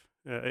life.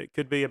 It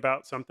could be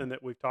about something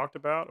that we've talked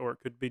about, or it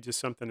could be just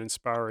something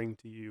inspiring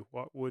to you.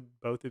 What would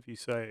both of you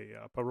say?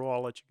 Parul,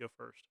 I'll let you go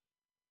first.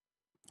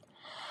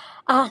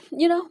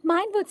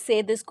 Mine would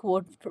say this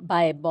quote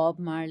by Bob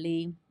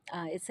Marley.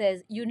 It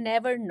says, "You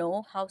never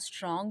know how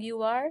strong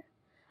you are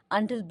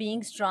until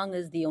being strong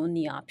is the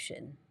only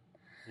option."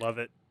 Love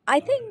it. I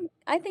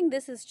think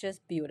this is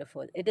just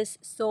beautiful. It is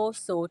so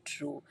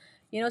true.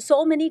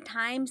 So many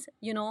times,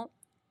 you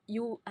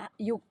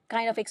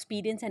kind of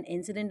experience an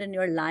incident in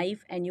your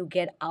life and you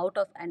get out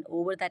of and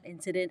over that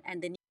incident,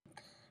 and then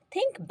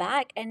think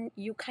back and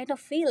you kind of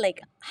feel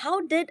like,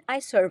 how did I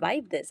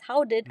survive this?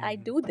 How did I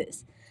Mhm. do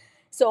this?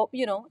 So,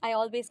 I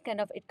always kind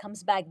of, it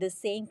comes back, this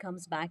saying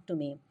comes back to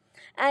me.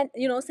 And,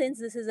 since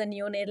this is a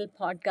neonatal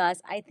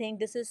podcast, I think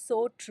this is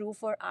so true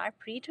for our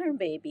preterm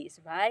babies,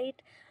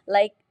 right?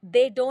 Like,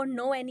 they don't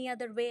know any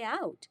other way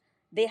out.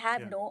 They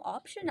have Yeah. no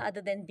option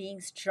other than being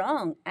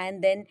strong.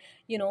 And then,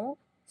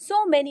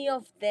 so many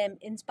of them,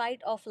 in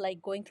spite of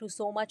like going through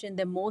so much in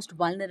the most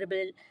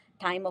vulnerable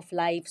time of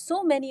life,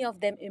 so many of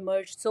them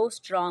emerge so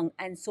strong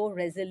and so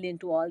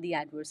resilient to all the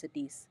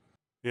adversities.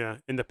 Yeah.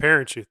 And the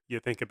parents you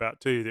think about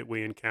too that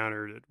we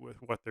encountered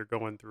with what they're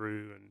going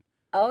through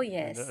Oh, and the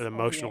yes. Oh,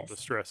 emotional yes.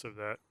 distress of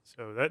that.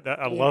 So that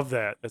I Yes. love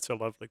that. That's a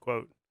lovely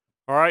quote.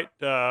 All right,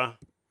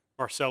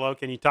 Marcelo,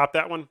 can you top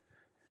that one?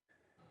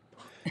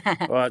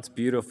 Well, it's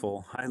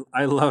beautiful.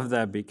 I love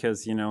that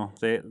because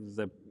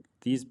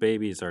these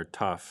babies are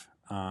tough.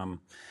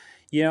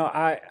 You know,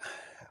 I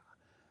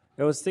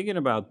was thinking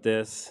about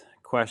this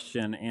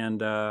question, and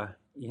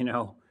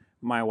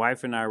my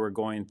wife and I were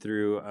going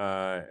through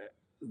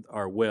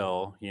our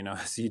will.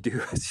 As you do,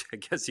 as I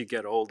guess you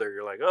get older,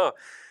 you're like, oh.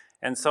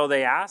 And so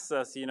they asked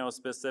us,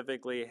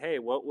 specifically, hey,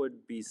 what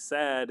would be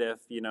said if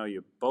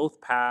you both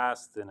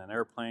passed in an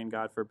airplane,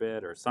 God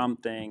forbid, or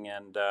something?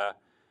 And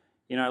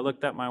I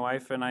looked at my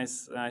wife and I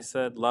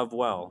said, love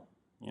well,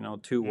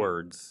 two Mm,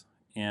 words.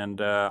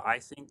 And I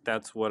think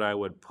that's what I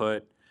would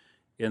put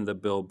in the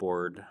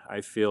billboard.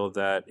 I feel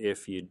that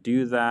if you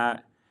do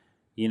that,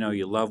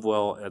 you love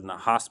well in the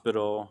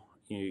hospital,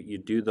 you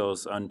do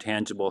those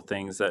untangible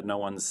things that no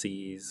one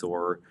sees,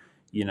 or,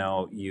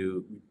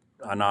 you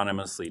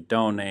anonymously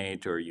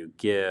donate or you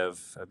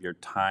give of your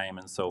time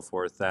and so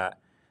forth, that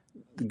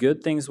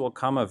good things will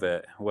come of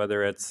it,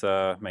 whether it's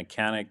a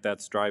mechanic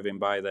that's driving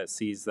by that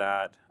sees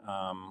that,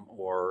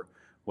 or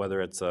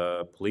whether it's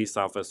a police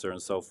officer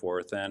and so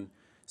forth. And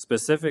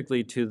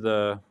specifically to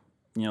the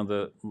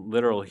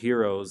literal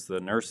heroes, the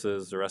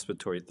nurses, the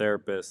respiratory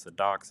therapists, the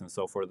docs, and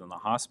so forth in the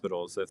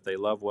hospitals, if they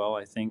love well,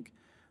 I think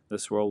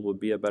this world would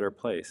be a better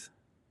place.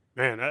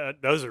 man,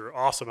 those are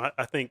awesome.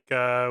 I think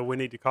we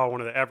need to call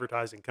one of the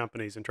advertising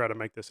companies and try to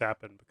make this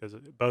happen because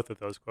both of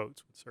those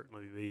quotes would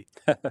certainly be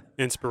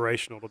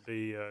inspirational to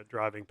be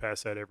driving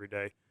past that every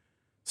day.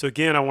 So,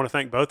 again, I want to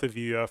thank both of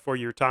you for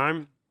your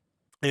time.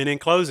 And in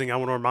closing, I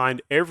want to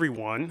remind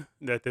everyone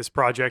that this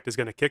project is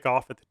going to kick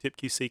off at the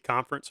TIPQC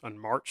conference on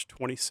March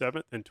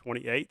 27th and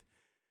 28th.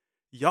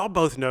 Y'all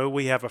both know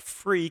we have a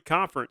free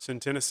conference in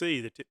Tennessee,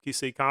 the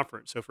TIPQC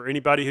conference. So for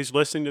anybody who's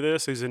listening to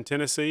this who's in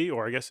Tennessee,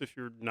 or I guess if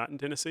you're not in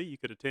Tennessee, you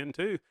could attend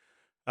too.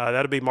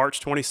 That'll be March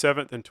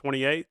 27th and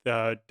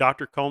 28th.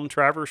 Dr. Colm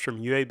Travers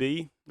from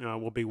UAB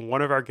will be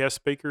one of our guest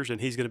speakers, and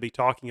he's going to be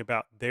talking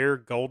about their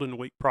Golden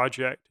Week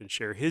project and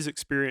share his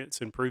experience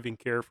improving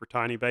care for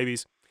tiny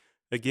babies.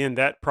 Again,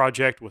 that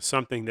project was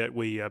something that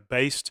we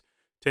based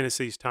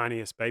Tennessee's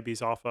Tiniest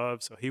Babies off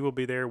of. So he will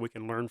be there. We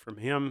can learn from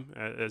him.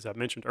 As I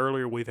mentioned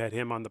earlier, we've had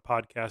him on the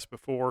podcast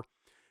before.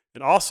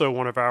 And also,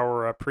 one of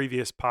our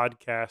previous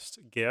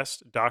podcast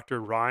guests,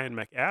 Dr. Ryan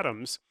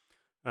McAdams,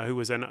 who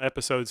was in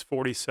episodes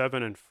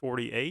 47 and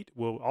 48,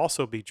 will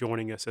also be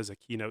joining us as a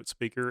keynote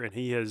speaker. And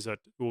he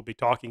will be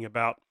talking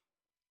about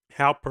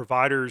how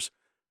providers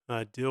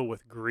deal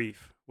with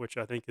grief, which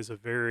I think is a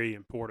very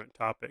important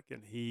topic.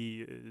 And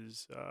he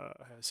has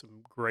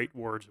some great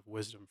words of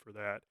wisdom for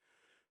that.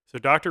 So,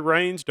 Dr.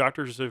 Rains,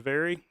 Dr.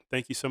 Zaveri,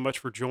 thank you so much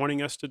for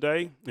joining us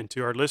today. And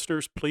to our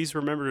listeners, please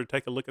remember to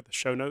take a look at the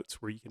show notes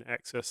where you can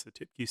access the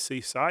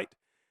TIPQC site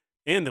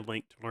and the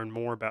link to learn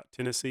more about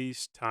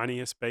Tennessee's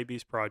Tiniest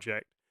Babies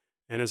Project.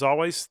 And as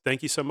always,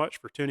 thank you so much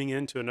for tuning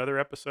in to another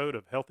episode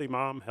of Healthy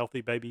Mom,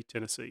 Healthy Baby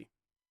Tennessee.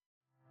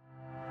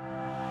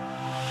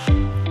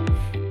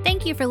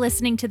 Thank you for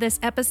listening to this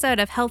episode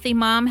of Healthy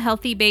Mom,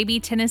 Healthy Baby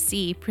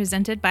Tennessee,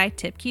 presented by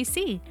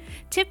TIPQC.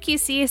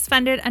 TIPQC is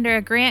funded under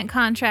a grant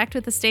contract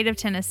with the state of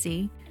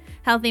Tennessee.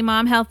 Healthy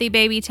Mom, Healthy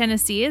Baby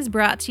Tennessee is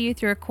brought to you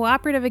through a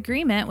cooperative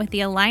agreement with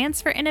the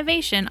Alliance for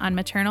Innovation on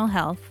Maternal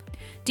Health.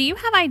 Do you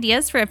have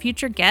ideas for a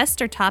future guest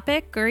or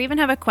topic, or even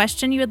have a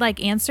question you would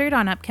like answered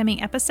on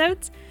upcoming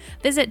episodes?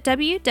 Visit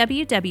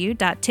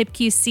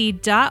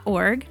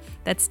www.tipqc.org,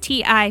 that's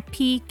TIPQC.org,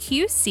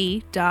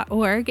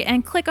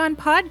 and click on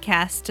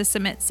Podcasts to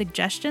submit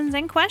suggestions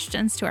and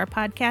questions to our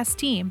podcast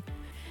team.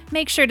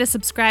 Make sure to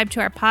subscribe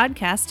to our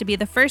podcast to be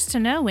the first to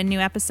know when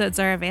new episodes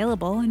are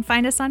available, and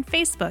find us on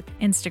Facebook,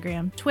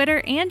 Instagram,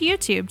 Twitter, and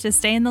YouTube to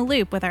stay in the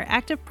loop with our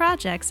active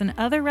projects and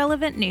other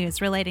relevant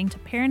news relating to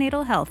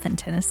perinatal health in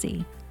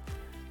Tennessee.